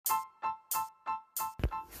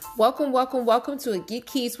Welcome, welcome, welcome to a Get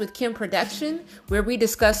Keys with Kim production, where we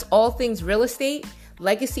discuss all things real estate,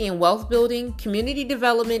 legacy and wealth building, community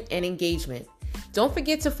development, and engagement. Don't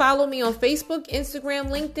forget to follow me on Facebook, Instagram,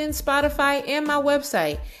 LinkedIn, Spotify, and my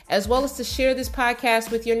website, as well as to share this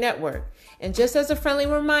podcast with your network. And just as a friendly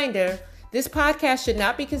reminder, this podcast should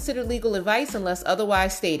not be considered legal advice unless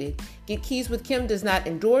otherwise stated. Get Keys with Kim does not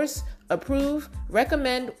endorse, approve,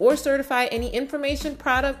 recommend, or certify any information,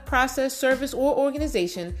 product, process, service, or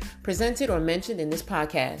organization presented or mentioned in this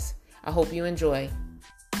podcast. I hope you enjoy.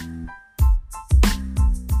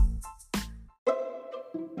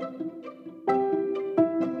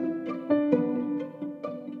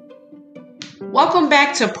 Welcome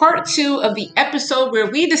back to part 2 of the episode where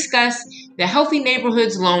we discuss the Healthy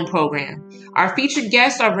Neighborhoods Loan Program. Our featured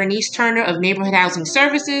guests are Bernice Turner of Neighborhood Housing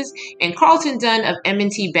Services and Carlton Dunn of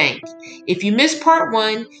M&T Bank. If you missed part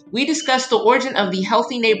 1, we discussed the origin of the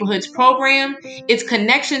Healthy Neighborhoods Program, its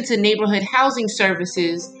connection to Neighborhood Housing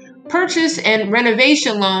Services, purchase and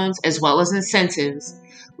renovation loans, as well as incentives.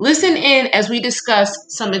 Listen in as we discuss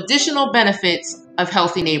some additional benefits of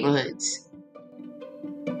healthy neighborhoods.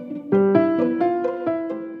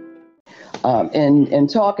 In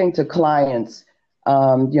talking to clients,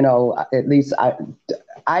 at least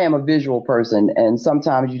I am a visual person, and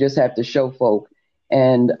sometimes you just have to show folk.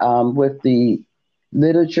 And with the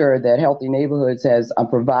literature that Healthy Neighborhoods has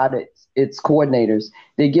provided its coordinators,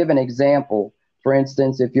 they give an example. For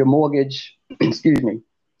instance, if your mortgage,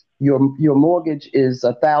 your mortgage is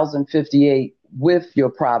 $1,058 with your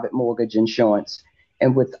private mortgage insurance,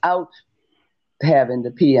 and without having the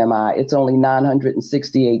PMI, it's only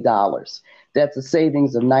 $968. That's a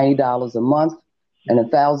savings of $90 a month and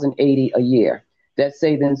 $1,080 a year. That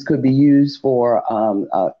savings could be used for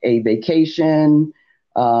a vacation,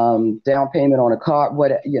 down payment on a car,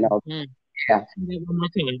 Yeah.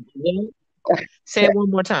 Say it one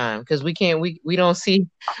more time, because we can't see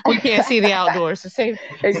the outdoors. So say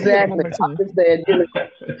exactly.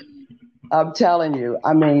 I'm telling you,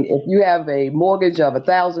 if you have a mortgage of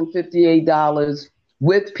 $1,058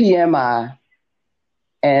 with PMI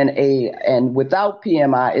and without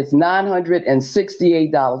PMI, it's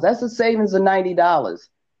 $968. That's a savings of $90,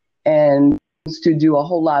 and to do a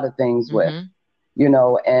whole lot of things with,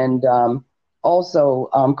 and also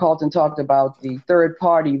Carlton talked about the third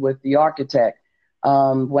party with the architect.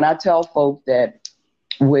 When I tell folk that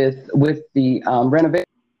with the renovation,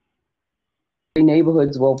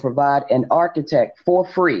 Neighborhoods will provide an architect for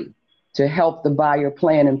free to help the buyer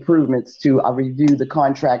plan improvements to review the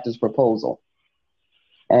contractor's proposal.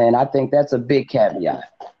 And I think that's a big caveat.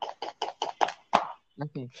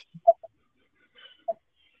 Okay.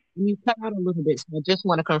 You cut out a little bit, so I just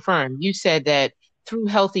want to confirm. You said that through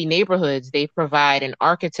Healthy Neighborhoods, they provide an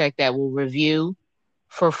architect that will review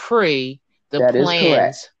for free the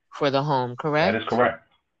plans for the home, correct? That is correct.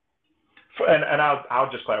 And I'll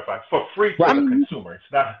just clarify, for free to the consumer. It's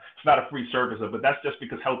not a free service, but that's just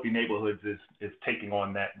because Healthy Neighborhoods is taking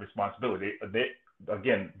on that responsibility.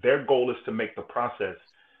 Their goal is to make the process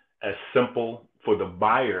as simple for the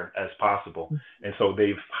buyer as possible. And so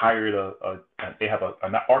they've hired they have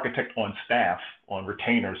an architect on staff, on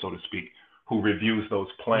retainer, so to speak, who reviews those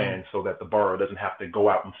plans so that the borrower doesn't have to go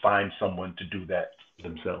out and find someone to do that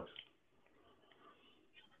themselves.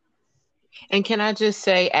 And can I just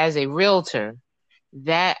say, as a realtor,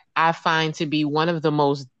 that I find to be one of the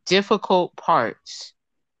most difficult parts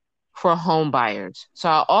for home buyers. So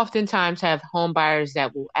I oftentimes have home buyers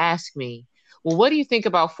that will ask me, well, what do you think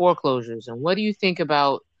about foreclosures? And what do you think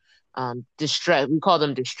about distress? We call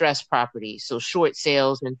them distressed properties. So short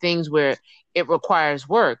sales and things where it requires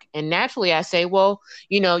work. And naturally I say, well,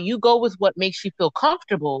 you go with what makes you feel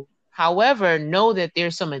comfortable. However, know that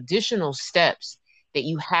there's some additional steps that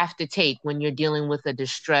you have to take when you're dealing with a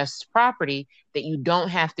distressed property that you don't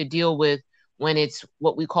have to deal with when it's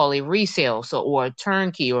what we call a resale, or a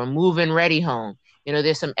turnkey or a move-in ready home.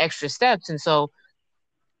 There's some extra steps. And so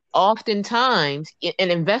oftentimes,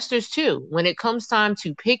 and investors too, when it comes time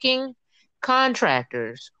to picking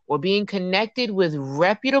contractors or being connected with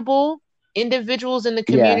reputable individuals in the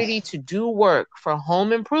community to do work for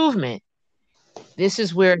home improvement, this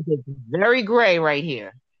is where it gets very gray right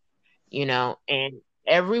here. And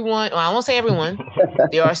everyone, I won't say everyone,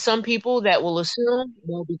 there are some people that will assume,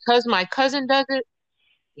 well, because my cousin does it,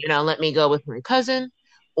 let me go with my cousin,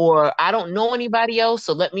 or I don't know anybody else,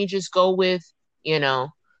 so let me just go with,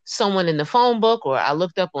 someone in the phone book, or I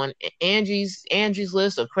looked up on Angie's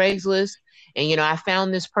list or Craigslist, and, I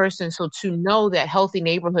found this person. So to know that Healthy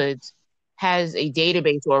Neighborhoods has a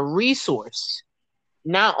database or a resource,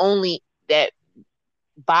 not only that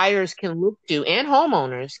buyers can look to and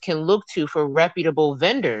homeowners can look to for reputable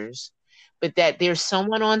vendors, but that there's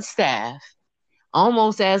someone on staff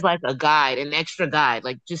almost as like a guide, an extra guide,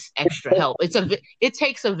 like just extra help. It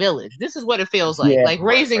takes a village. This is what it feels Yeah. like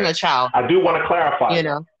raising a child, I do want to clarify you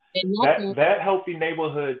know. And that healthy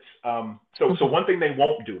neighborhoods. So one thing they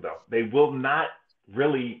won't do though, they will not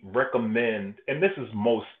really recommend, and this is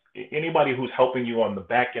most anybody who's helping you on the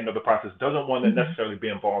back end of the process doesn't want to necessarily be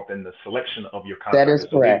involved in the selection of your contractor. That is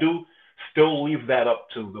correct. So they do still leave that up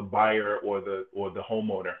to the buyer or the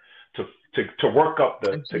homeowner to work up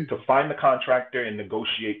to find the contractor and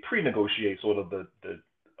pre-negotiate sort of the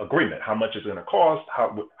agreement. How much is it going to cost?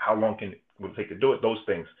 How long will it take to do it? Those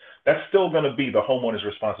things. That's still going to be the homeowner's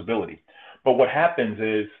responsibility. But what happens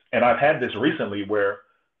is, and I've had this recently where,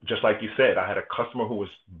 just like you said, I had a customer who was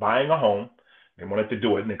buying a home. They wanted to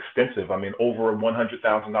do it an extensive, over a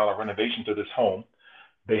 $100,000 renovation to this home.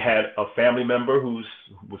 They had a family member who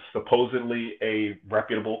was supposedly a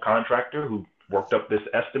reputable contractor who worked up this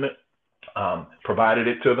estimate, provided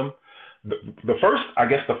it to them. The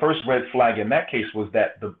first red flag in that case was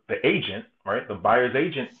that the agent, right, the buyer's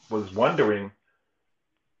agent, was wondering,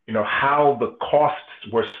 how the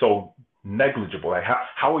costs were so negligible. Like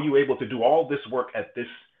how are you able to do all this work at this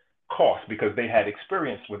cost? Because they had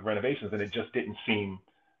experience with renovations and it just didn't seem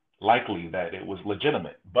likely that it was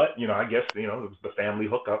legitimate. But I guess it was the family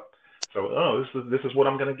hookup. So this is what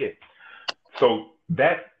I'm going to get. So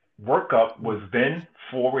that workup was then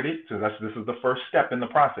forwarded. So this is the first step in the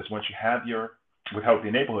process. Once you have with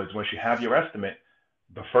Healthy Neighborhoods, once you have your estimate,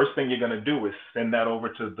 the first thing you're going to do is send that over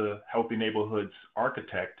to the Healthy Neighborhoods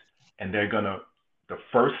architect, and the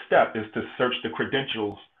first step is to search the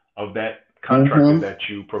credentials of that contractor that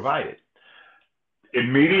you provided.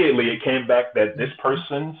 Immediately, it came back that this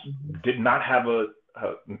person did not have a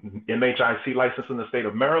MHIC license in the state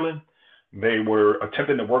of Maryland. They were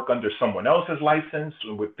attempting to work under someone else's license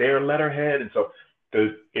with their letterhead. And so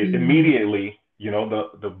immediately,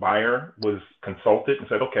 the buyer was consulted and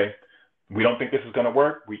said, okay, we don't think this is going to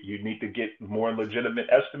work. You need to get more legitimate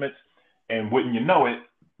estimates. And wouldn't you know it,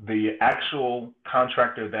 the actual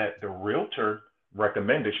contractor that the realtor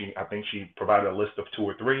recommended, I think she provided a list of 2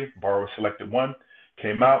 or 3, borrower selected one,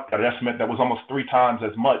 came out, got an estimate that was almost 3 times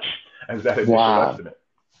as much as that initial estimate.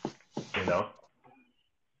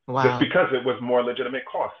 Wow. Just because it was more legitimate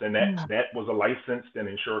costs. And that was a licensed and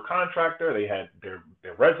insured contractor. They had their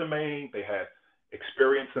resume, they had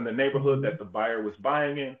experience in the neighborhood that the buyer was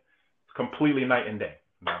buying in. Completely night and day.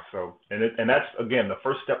 So, and that's, again, the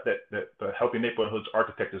first step that the Healthy Neighborhoods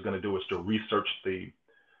architect is going to do is to research the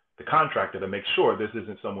contractor to make sure this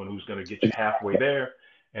isn't someone who's going to get you halfway there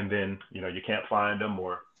and then, you can't find them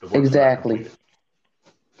or the work's exactly.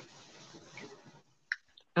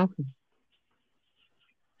 Okay.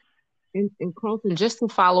 And Carlton, just to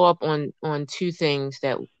follow up on 2 things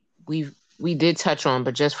that we did touch on,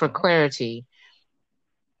 but just for clarity,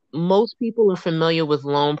 most people are familiar with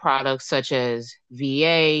loan products such as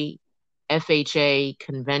VA, FHA,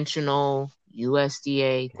 conventional,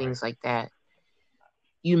 USDA, things like that.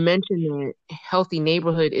 You mentioned that Healthy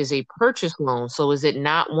Neighborhood is a purchase loan. So is it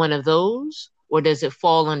not one of those, or does it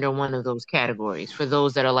fall under one of those categories for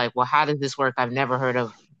those that are like, well, how does this work? I've never heard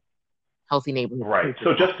of Healthy Neighborhood. Right.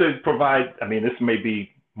 So just to provide, this may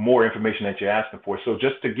be more information that you're asking for. So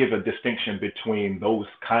just to give a distinction between those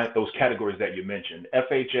categories that you mentioned,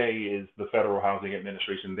 FHA is the Federal Housing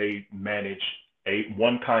Administration. They manage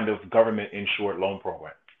one kind of government insured loan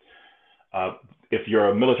program. If you're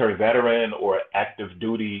a military veteran or active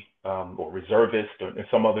duty or reservist or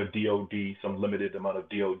some other DOD, some limited amount of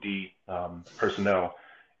DOD personnel,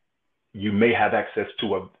 you may have access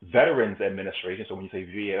to a Veterans Administration. So when you say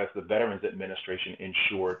VA, that's the Veterans Administration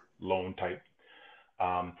insured loan type.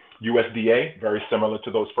 USDA, very similar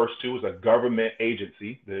to those first 2, is a government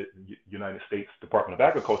agency, the United States Department of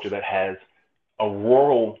Agriculture, that has a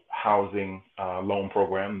rural housing loan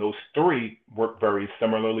program. Those 3 work very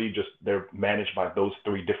similarly, just they're managed by those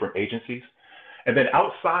 3 different agencies. And then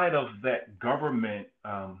outside of that government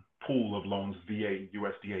pool of loans, VA,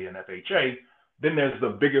 USDA, and FHA, then there's the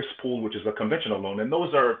biggest pool, which is a conventional loan. And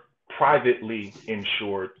those are privately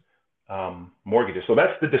insured mortgages. So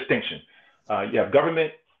that's the distinction. You have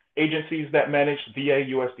government agencies that manage VA,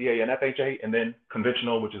 USDA, and FHA, and then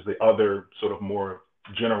conventional, which is the other sort of more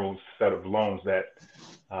general set of loans that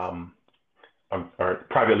are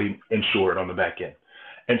privately insured on the back end.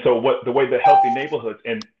 And so the way the Healthy Neighborhoods,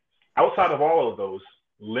 and outside of all of those,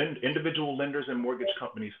 individual lenders and mortgage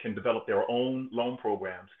companies can develop their own loan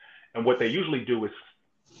programs. And what they usually do is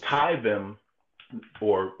tie them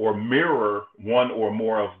or mirror one or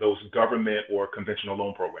more of those government or conventional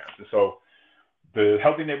loan programs. And so The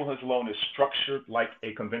Healthy Neighborhoods loan is structured like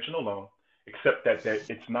a conventional loan, except that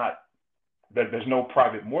it's not that there's no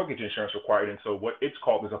private mortgage insurance required. And so what it's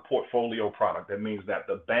called is a portfolio product. That means that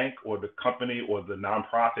the bank or the company or the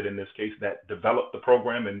nonprofit in this case that developed the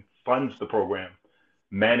program and funds the program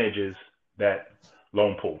manages that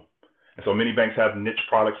loan pool. And so many banks have niche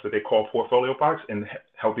products that they call portfolio products, and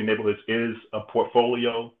Healthy Neighborhoods is a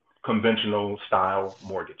portfolio conventional style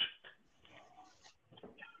mortgage.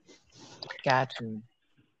 Gotcha.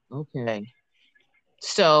 Okay.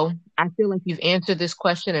 So I feel like you've answered this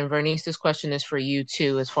question, and Vernice, this question is for you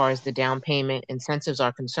too, as far as the down payment incentives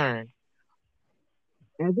are concerned.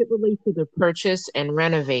 As it relates to the purchase and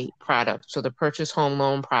renovate product, so the purchase home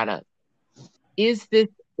loan product, is this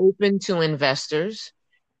open to investors?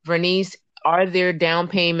 Vernice, are there down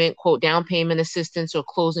payment, quote, down payment assistance or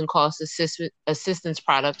closing cost assistance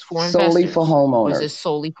products for investors? Solely for homeowners. Or is this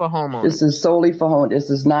solely for homeowners? This is solely for homeowners. This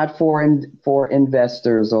is not for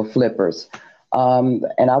investors or flippers.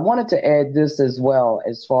 And I wanted to add this as well,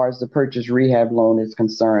 as far as the purchase rehab loan is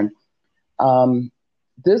concerned.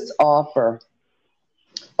 This offer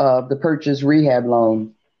of the purchase rehab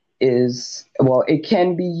loan is, well, it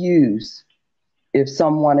can be used if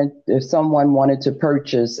someone wanted to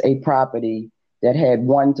purchase a property that had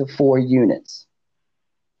 1 to 4 units.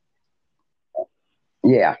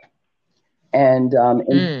 Yeah. And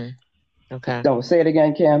okay. No, say it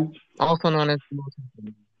again, Kim. Also known as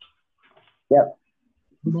multifamily. Yep.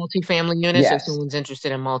 Multifamily units. Yes. If someone's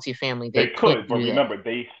interested in multifamily, they could, but remember,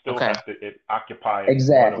 they still have to occupy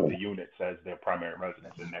one of the units as their primary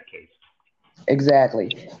residence in that case.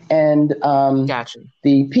 Exactly. And gotcha.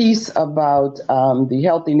 The piece about the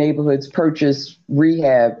Healthy Neighborhoods purchase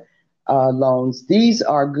rehab loans, these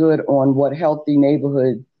are good on what Healthy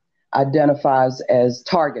Neighborhood identifies as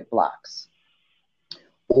target blocks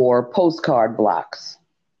or postcard blocks.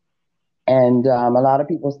 And a lot of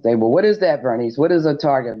people say, well, what is that, Vernice? What is a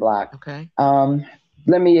target block? Okay.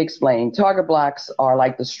 Let me explain. Target blocks are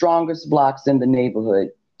like the strongest blocks in the neighborhood.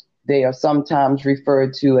 They are sometimes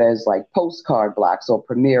referred to as like postcard blocks or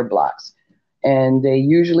premier blocks. And they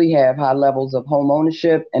usually have high levels of home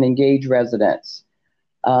ownership and engaged residents.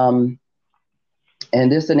 And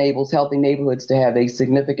this enables Healthy Neighborhoods to have a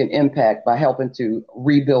significant impact by helping to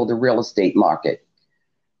rebuild the real estate market.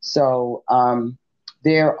 So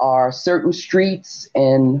there are certain streets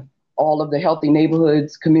in all of the Healthy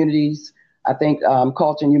Neighborhoods communities. I think,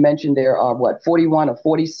 Carlton, you mentioned there are, 41 or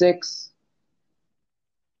 46?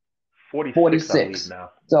 46. Now.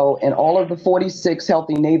 So in all of the 46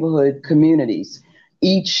 Healthy Neighborhood communities,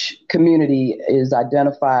 each community is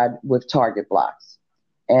identified with target blocks.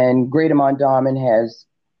 And Greater Mondawmin has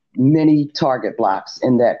many target blocks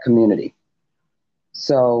in that community.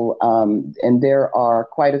 So, and there are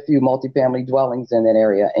quite a few multifamily dwellings in that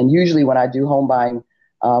area. And usually when I do home buying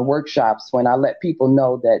workshops, when I let people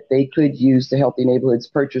know that they could use the Healthy Neighborhoods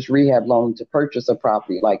purchase rehab loan to purchase a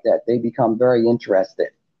property like that, they become very interested.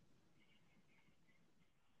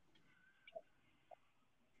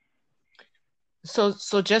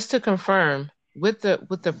 So just to confirm, with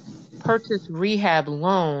the purchase rehab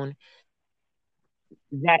loan,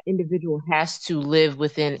 that individual has to live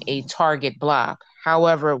within a target block.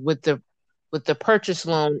 However, with the purchase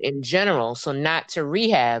loan in general, so not to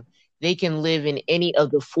rehab, they can live in any of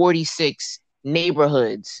the 46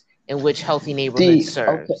 neighborhoods in which Healthy Neighborhoods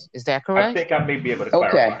serves. Okay. Is that correct? I think I may be able to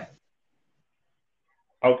clarify.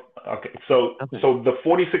 Okay. So the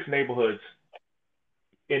 46 neighborhoods,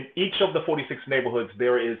 in each of the 46 neighborhoods,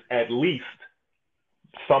 there is at least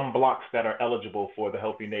some blocks that are eligible for the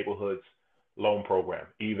Healthy Neighborhoods loan program,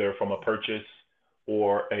 either from a purchase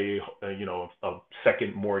or a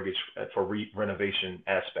second mortgage for renovation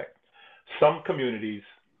aspect. Some communities,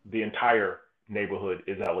 the entire neighborhood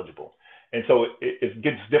is eligible. And so it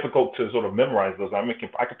gets difficult to sort of memorize those.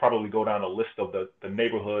 I could probably go down a list of the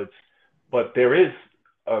neighborhoods, but there is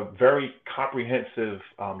a very comprehensive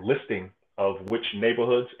listing of which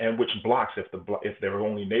neighborhoods and which blocks, if there are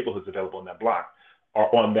only neighborhoods available in that block, are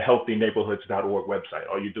on the healthyneighborhoods.org website.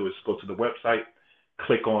 All you do is go to the website,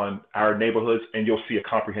 click on our neighborhoods, and you'll see a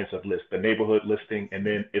comprehensive list, the neighborhood listing. And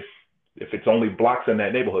then if it's only blocks in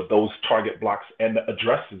that neighborhood, those target blocks and the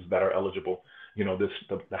addresses that are eligible,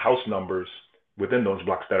 the house numbers within those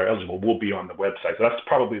blocks that are eligible will be on the website. So that's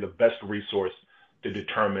probably the best resource to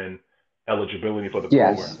determine eligibility for the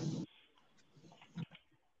program.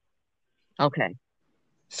 Okay.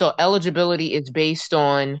 So eligibility is based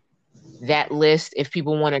on that list. If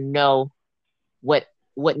people want to know what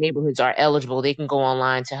neighborhoods are eligible, they can go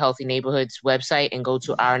online to Healthy Neighborhoods website and go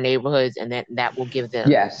to our neighborhoods, and then that will give them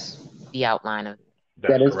the outline of it.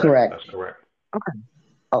 That is correct. That's correct. Okay.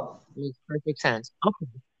 Oh, Makes perfect sense.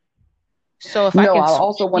 Okay. So if I no, can I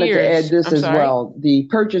also switch wanted to add gears, this I'm as sorry. well. The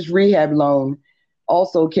purchase rehab loan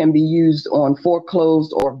also can be used on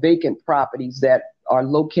foreclosed or vacant properties that are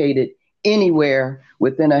located anywhere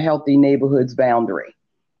within a healthy neighborhood's boundary.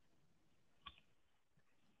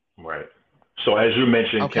 Right. So as you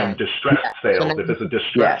mentioned, Kim, Okay. distressed So now, sales. If it's a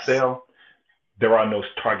distressed Yes. sale, there are no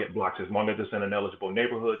target blocks. As long as it's in an eligible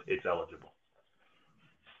neighborhood, it's eligible.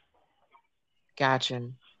 gotcha.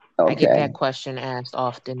 I get Okay. that question asked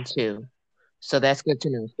often too. So that's good to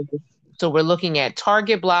know. So we're looking at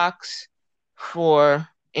target blocks for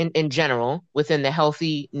in general within the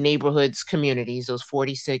healthy neighborhoods communities, those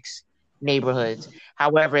 46 neighborhoods.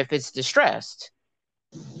 However, if it's distressed,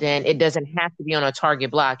 then it doesn't have to be on a target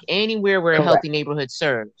block. Anywhere where a healthy Correct. neighborhood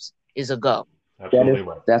serves is a go. Absolutely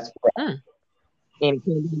right. That's correct. Hmm. And it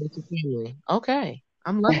can be multifamily. Okay.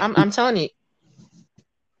 I'm telling you,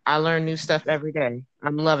 I learn new stuff every day.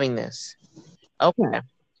 I'm loving this. Okay.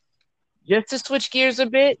 Just to switch gears a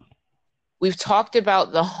bit, we've talked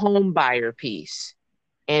about the home buyer piece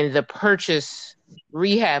and the purchase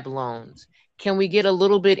rehab loans. Can we get a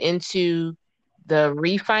little bit into the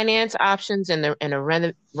refinance options and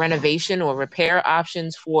the renovation or repair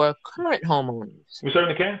options for current homeowners? We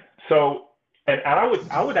certainly can. So, and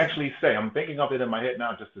I would actually say, I'm thinking of it in my head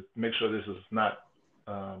now just to make sure this is not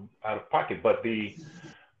out of pocket, but the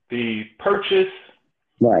purchase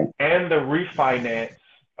Right. and the refinance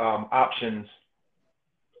options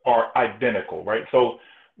are identical, right? So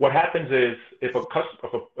what happens is if a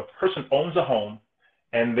person owns a home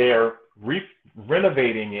and they're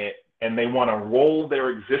renovating it and they want to roll their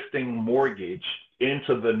existing mortgage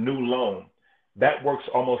into the new loan, that works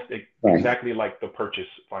almost Right. exactly like the purchase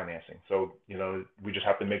financing. So, we just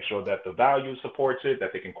have to make sure that the value supports it,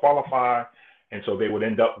 that they can qualify. And so they would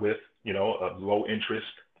end up with, a low interest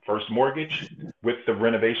first mortgage with the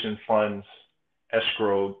renovation funds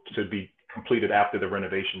escrow to be completed after the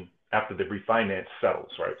renovation, after the refinance settles,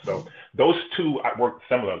 right? So those two work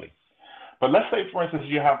similarly. But let's say, for instance,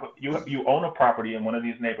 you own a property in one of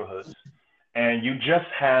these neighborhoods, and you just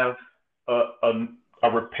have a, a, a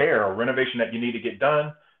repair or renovation that you need to get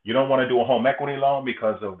done. You don't want to do a home equity loan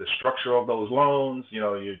because of the structure of those loans.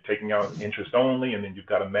 You're taking out interest only, and then you've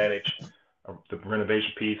got to manage the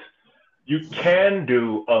renovation piece. You can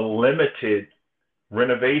do a limited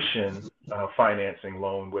renovation financing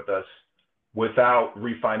loan with us without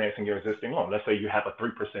refinancing your existing loan. Let's say you have a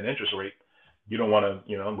 3% interest rate. You don't want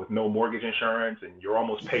to, with no mortgage insurance and you're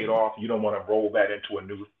almost paid off, you don't want to roll that into a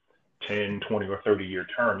new 10, 20, or 30-year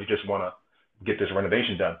term. You just want to get this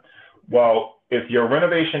renovation done. Well, if your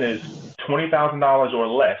renovation is $20,000 or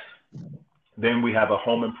less, then we have a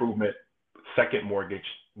home improvement second mortgage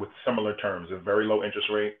with similar terms, a very low interest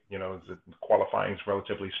rate. Qualifying is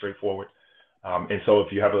relatively straightforward. And so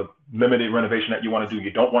if you have a limited renovation that you want to do,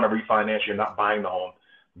 you don't want to refinance, you're not buying the home,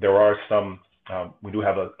 there are some, we do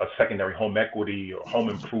have a secondary home equity or home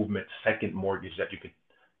improvement second mortgage that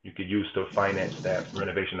you could use to finance that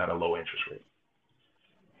renovation at a low interest rate.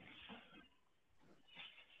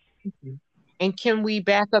 And can we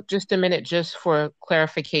back up just a minute just for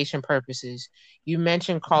clarification purposes? You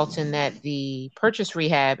mentioned, Carlton, that the purchase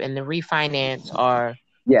rehab and the refinance are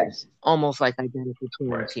Yes. almost like identical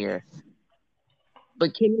Right. terms here.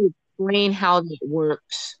 But can you explain how that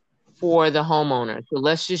works for the homeowner? So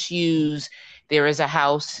let's just use there is a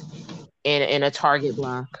house in a target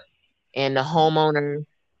block and the homeowner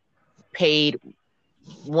paid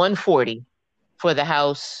 $140 for the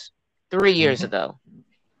house 3 years Mm-hmm. ago.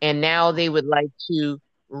 And now they would like to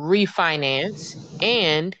refinance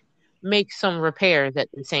and make some repairs at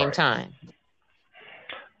the same Right. time.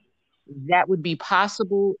 That would be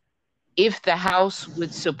possible if the house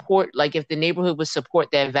would support, like if the neighborhood would support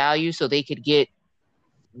that value so they could get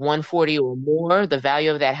 140 or more, the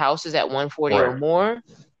value of that house is at 140 or Right. more.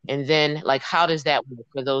 And then, like, how does that work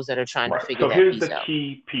for those that are trying to Right. figure So that here's piece the out?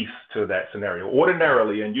 key piece to that scenario.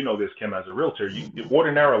 Ordinarily, and you know this, Kim, as a realtor,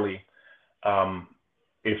 ordinarily, um,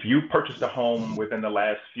 if you purchased a home within the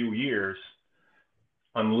last few years,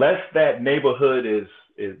 unless that neighborhood is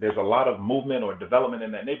there's a lot of movement or development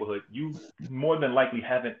in that neighborhood, you more than likely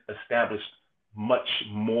haven't established much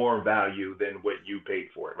more value than what you paid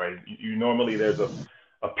for it, right? You normally there's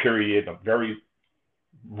a period of very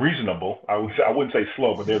reasonable, I wouldn't say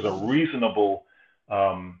slow, but there's a reasonable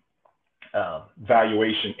um,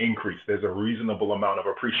 valuation increase. There's a reasonable amount of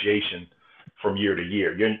appreciation from year to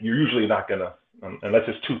year. You're usually not going to, unless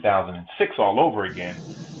it's 2006 all over again,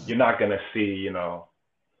 you're not going to see,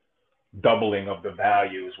 doubling of the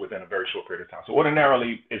values within a very short period of time. So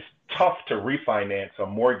ordinarily, it's tough to refinance a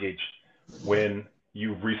mortgage when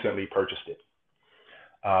you've recently purchased it.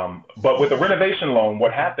 But with a renovation loan,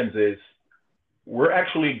 what happens is we're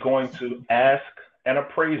actually going to ask an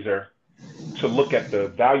appraiser to look at the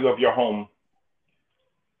value of your home,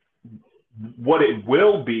 what it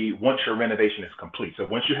will be once your renovation is complete. So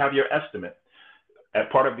once you have your estimate, at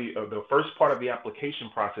part of the first part of the application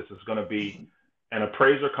process is going to be an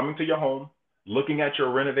appraiser coming to your home, looking at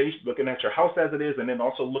your renovation, looking at your house as it is, and then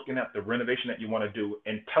also looking at the renovation that you want to do,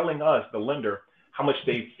 and telling us, the lender, how much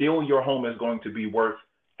they feel your home is going to be worth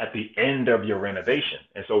at the end of your renovation.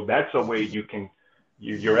 And so that's a way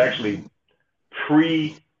you're actually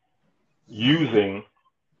pre-using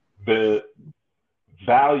the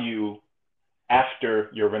value after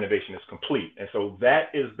your renovation is complete. And so that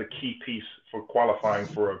is the key piece for qualifying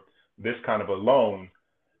for this kind of a loan.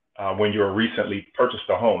 When you're recently purchased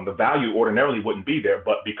a home, the value ordinarily wouldn't be there,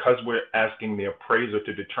 but because we're asking the appraiser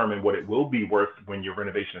to determine what it will be worth when your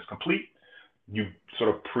renovation is complete, you sort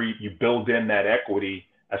of you build in that equity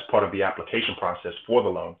as part of the application process for the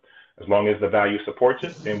loan. As long as the value supports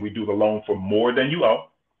it, then we do the loan for more than you owe.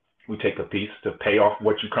 We take a piece to pay off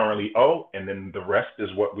what you currently owe, and then the rest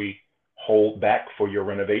is what we hold back for your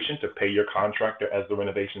renovation to pay your contractor as the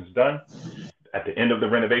renovation is done. At the end of the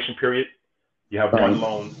renovation period, you have one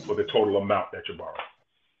loan for the total amount that you're borrowing.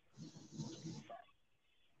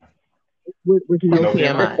 With no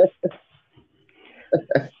PMI.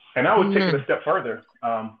 And I would take it a step further.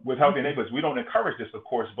 With Healthy Neighborhoods, we don't encourage this, of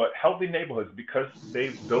course, but Healthy Neighborhoods, because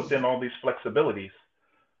they've built in all these flexibilities,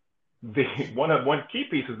 one key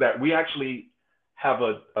piece is that we actually have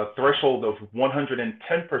a threshold of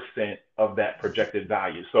 110% of that projected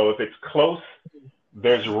value. So if it's close,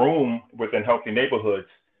 there's room within Healthy Neighborhoods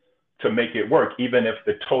to make it work, even if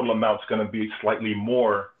the total amount's going to be slightly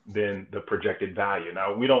more than the projected value.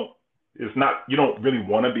 Now, you don't really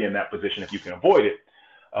want to be in that position if you can avoid it.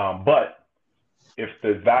 But if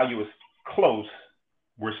the value is close,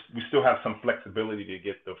 we still have some flexibility to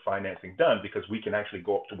get the financing done, because we can actually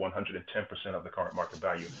go up to 110% of the current market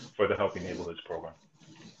value for the Healthy Neighborhoods program.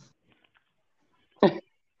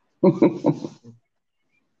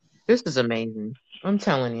 This is amazing. I'm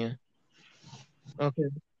telling you. Okay.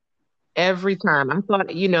 Every time I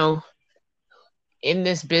thought, in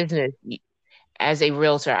this business, as a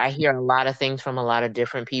realtor, I hear a lot of things from a lot of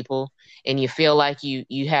different people, and you feel like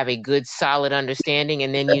you have a good, solid understanding,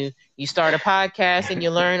 and then you start a podcast and you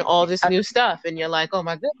learn all this new stuff, and you're like, oh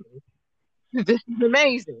my goodness, this is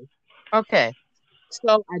amazing. Okay.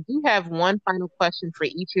 So I do have one final question for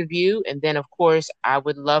each of you, and then of course I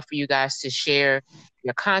would love for you guys to share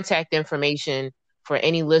your contact information for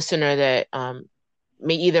any listener that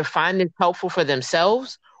may either find this helpful for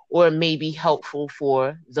themselves or may be helpful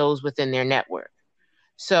for those within their network.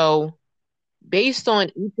 So based on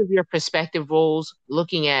each of your prospective roles,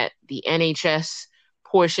 looking at the NHS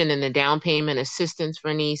portion and the down payment assistance,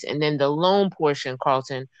 Vernice, and then the loan portion,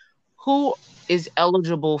 Carlton, who is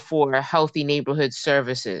eligible for Healthy Neighborhood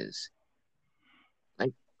services?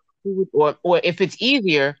 Like, who would, or if it's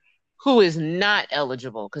easier, who is not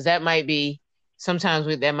eligible? Because that might be, sometimes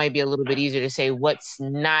that might be a little bit easier to say what's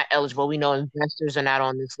not eligible. We know investors are not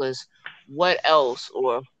on this list. What else?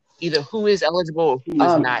 Or either who is eligible or who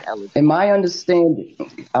is not eligible? In my understanding,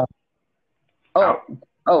 I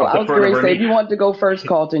was going to say, if you want to go first,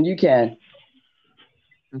 Carlton, you can.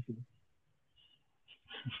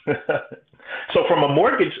 So from a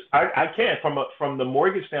mortgage, I can. From the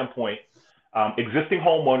mortgage standpoint, existing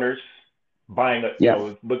homeowners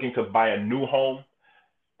looking to buy a new home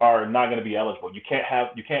are not going to be eligible. You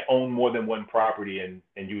can't own more than one property and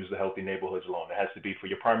use the Healthy Neighborhoods loan. It has to be for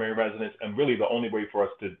your primary residence. And really the only way for us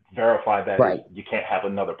to verify that is you can't have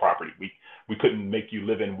another property. We couldn't make you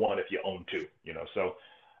live in one if you own two, So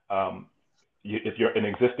if you're an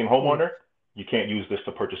existing homeowner, you can't use this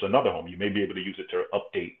to purchase another home. You may be able to use it to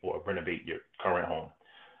update or renovate your current home.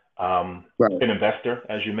 An investor,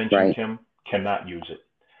 as you mentioned, Kim, cannot use it.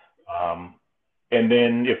 And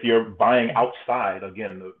then if you're buying outside,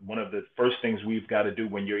 again, one of the first things we've got to do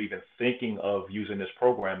when you're even thinking of using this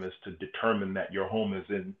program is to determine that your home is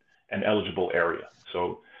in an eligible area.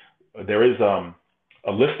 So there is a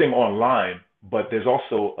listing online, but there's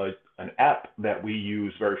also an app that we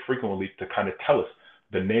use very frequently to kind of tell us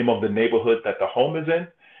the name of the neighborhood that the home is in.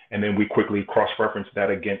 And then we quickly cross-reference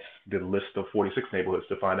that against the list of 46 neighborhoods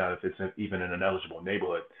to find out if it's even in an eligible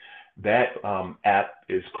neighborhood. That app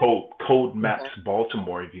is Code Maps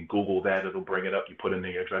Baltimore. If you Google that, it'll bring it up. You put in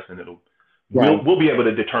the address and we'll be able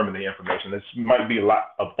to determine the information. This might be a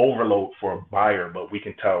lot of overload for a buyer, but we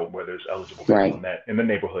can tell whether it's eligible based on that in the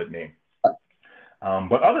neighborhood name.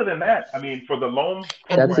 But other than that, I mean, for the loan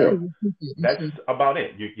That's it. program, that's about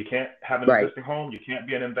it. You can't have an Right. existing home, you can't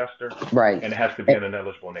be an investor, Right. and it has to be in an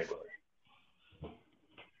eligible neighborhood.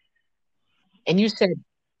 And you said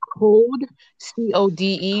code,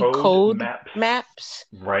 CODE, code maps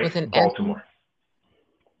Right, with an Baltimore.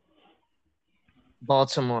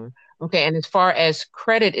 Baltimore. Okay, and as far as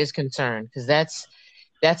credit is concerned, because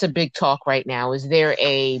that's a big talk right now. Is there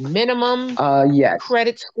a minimum Yes.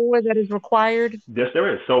 credit score that is required? Yes,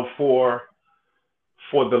 there is. So for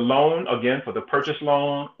the loan, again, for the purchase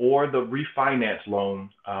loan or the refinance loan,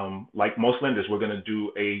 like most lenders, we're going to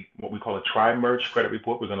do what we call a tri-merge credit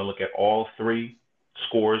report. We're going to look at all three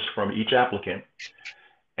scores from each applicant,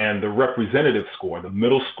 and the representative score, the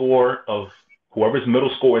middle score of whoever's middle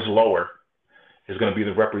score is lower, is going to be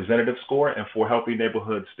the representative score. And for Healthy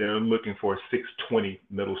Neighborhoods, they're looking for a 620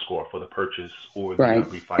 middle score for the purchase or the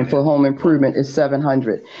refinance. And for home improvement is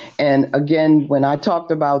 700. And again, when I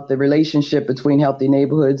talked about the relationship between Healthy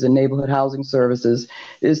Neighborhoods and Neighborhood Housing Services,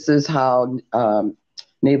 this is how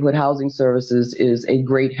Neighborhood Housing Services is a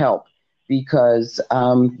great help, because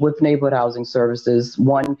with Neighborhood Housing Services,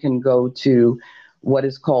 one can go to what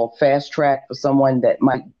is called fast track for someone that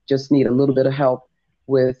might just need a little bit of help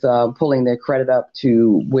with pulling their credit up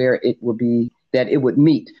to where it would be that it would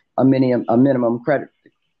meet a minimum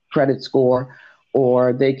credit score,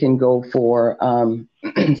 or they can go for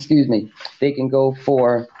they can go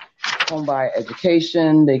for home buyer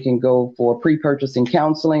education, they can go for pre-purchasing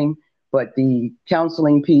counseling. But the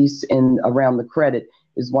counseling piece around the credit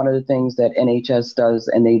is one of the things that NHS does,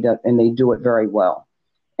 and they do it very well.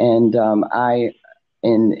 And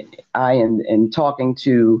in talking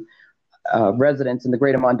to residents in the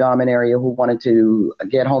greater Mondawmin area who wanted to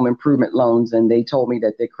get home improvement loans, and they told me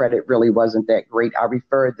that their credit really wasn't that great, I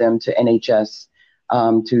referred them to NHS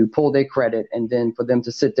to pull their credit, and then for them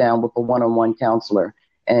to sit down with a one-on-one counselor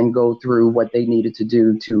and go through what they needed to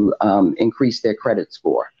do to increase their credit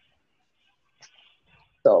score.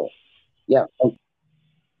 So, yeah.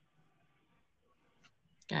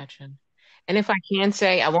 Gotcha. And if I can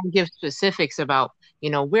say, I won't give specifics about,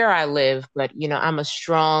 where I live, but, I'm a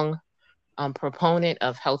strong proponent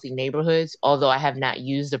of Healthy Neighborhoods. Although I have not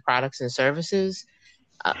used the products and services,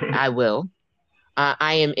 I will.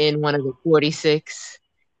 I am in one of the 46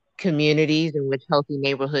 communities in which Healthy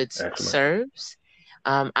Neighborhoods serves.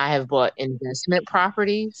 I have bought investment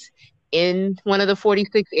properties in one of the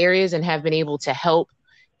 46 areas and have been able to help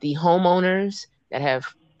the homeowners that have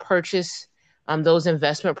purchased those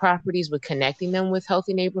investment properties with connecting them with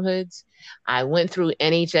Healthy Neighborhoods. I went through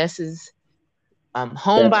NHS's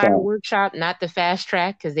home buyer workshop, not the fast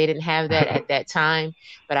track, because they didn't have that at that time,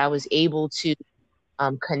 but I was able to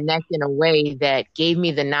connect in a way that gave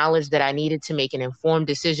me the knowledge that I needed to make an informed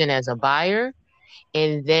decision as a buyer,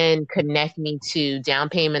 and then connect me to down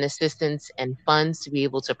payment assistance and funds to be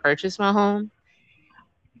able to purchase my home.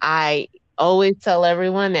 I always tell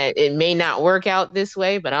everyone that it may not work out this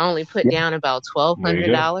way, but I only put down about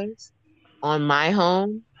 $1,200 on my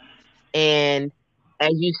home. And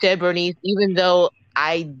as you said, Bernice, even though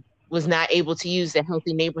I was not able to use the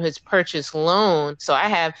Healthy Neighborhoods purchase loan, so I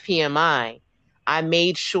have PMI, I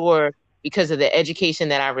made sure, because of the education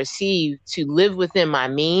that I received, to live within my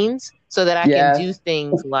means so that I can do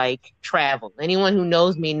things like travel. Anyone who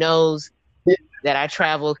knows me knows that I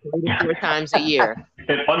travel 3 to 4 times a year.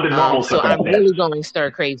 Under normal so I'm really going stir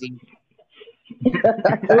crazy.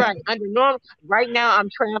 Right. Under normal. Right now, I'm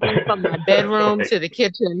traveling from my bedroom to the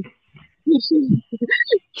kitchen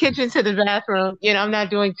to the bathroom. I'm not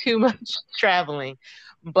doing too much traveling,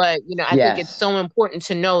 but I think it's so important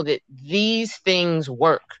to know that these things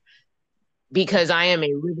work, because I am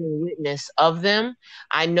a living witness of them.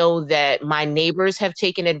 I know that my neighbors have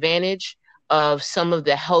taken advantage of some of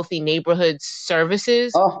the Healthy Neighborhoods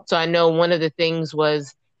services. So I know one of the things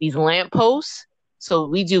was these lamp posts. So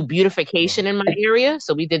we do beautification in my area.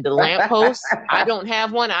 So we did the lamp posts. I don't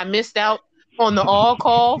have one. I missed out on the all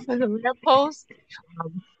call for the lamp post.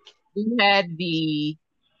 We had the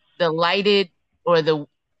lighted, or the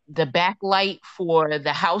backlight for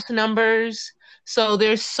the house numbers. So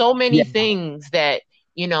there's so many things that,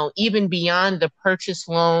 even beyond the purchase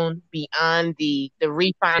loan, beyond the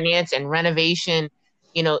refinance and renovation,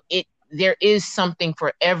 there is something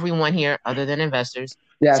for everyone here other than investors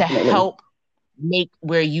to help make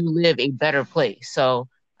where you live a better place. So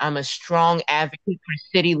I'm a strong advocate for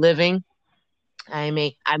city living. I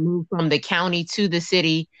moved from the county to the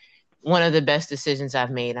city. One of the best decisions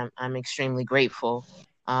I've made. I'm extremely grateful.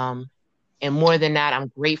 And more than that,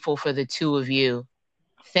 I'm grateful for the two of you.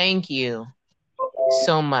 Thank you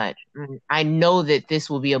so much. I know that this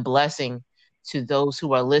will be a blessing to those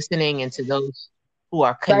who are listening and to those who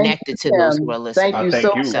are connected to those who are listening.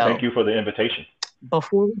 Thank you Thank you for the invitation.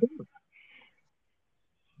 Before we go.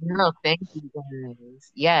 No, thank you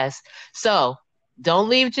guys. Yes. So don't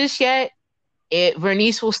leave just yet.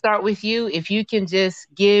 Vernice will start with you. If you can just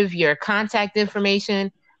give your contact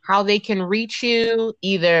information, how they can reach you,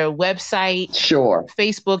 either website, sure,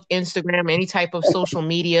 Facebook, Instagram, any type of social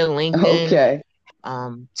media, LinkedIn, okay,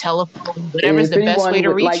 telephone, whatever's the best way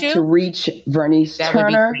to reach you. If anyone would like to reach Vernice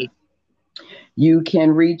Turner, you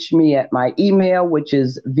can reach me at my email, which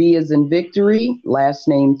is V as in Victory, last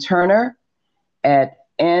name Turner, at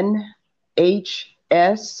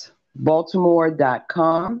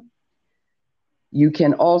nhsbaltimore.com. You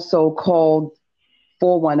can also call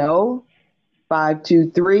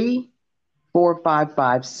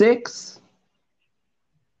 410-523-4556.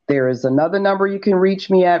 There is another number you can reach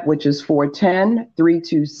me at, which is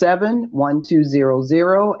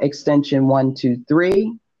 410-327-1200, extension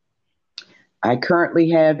 123. I currently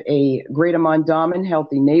have a Greater Mondawmin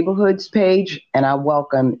Healthy Neighborhoods page, and I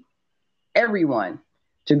welcome everyone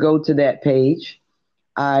to go to that page.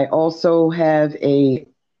 I also have a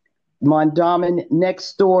Mondawmin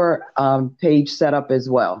Next Door page set up as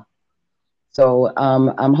well. So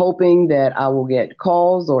I'm hoping that I will get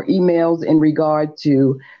calls or emails in regard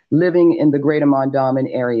to living in the Greater Mondawmin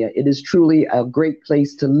area. It is truly a great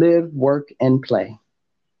place to live, work, and play.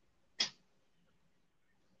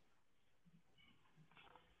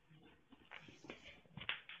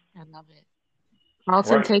 I love it.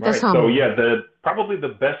 Carlton, take us home. So yeah, probably the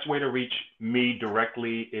best way to reach me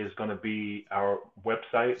directly is going to be our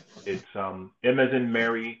website. It's M as in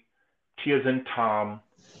Mary, T as in Tom,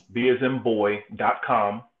 B as in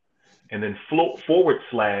boy.com, and then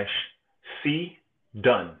 /C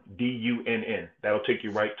Dunn, DUNN. That'll take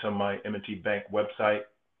you right to my M&T Bank website.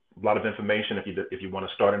 A lot of information. If you want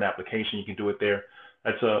to start an application, you can do it there.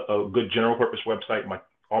 That's a good general purpose website.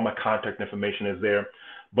 All my contact information is there.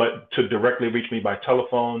 But to directly reach me by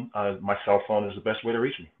telephone, my cell phone is the best way to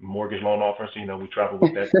reach me. Mortgage loan officer, we travel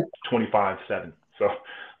with that 24/7. So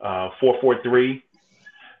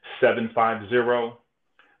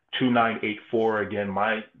 443-750-2984. Again,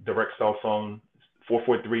 my direct cell phone,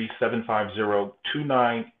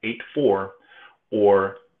 443-750-2984,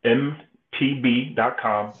 or mtb.com/C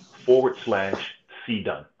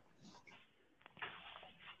Dunn.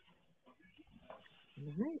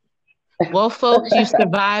 All right. Well, folks, you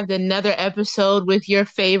survived another episode with your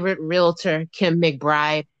favorite realtor, Kim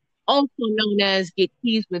McBride, also known as Get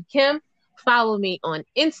Keys with Kim. Follow me on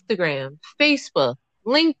Instagram, Facebook,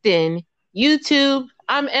 LinkedIn, YouTube.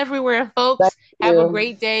 I'm everywhere, folks. Have a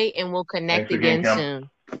great day, and we'll connect again soon.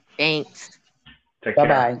 Thanks. Take care.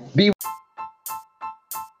 Bye-bye.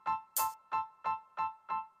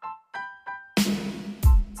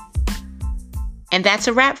 And that's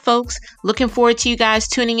a wrap, folks. Looking forward to you guys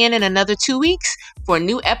tuning in another 2 weeks for a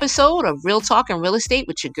new episode of Real Talk and Real Estate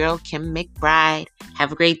with your girl, Kim McBride.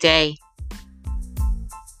 Have a great day.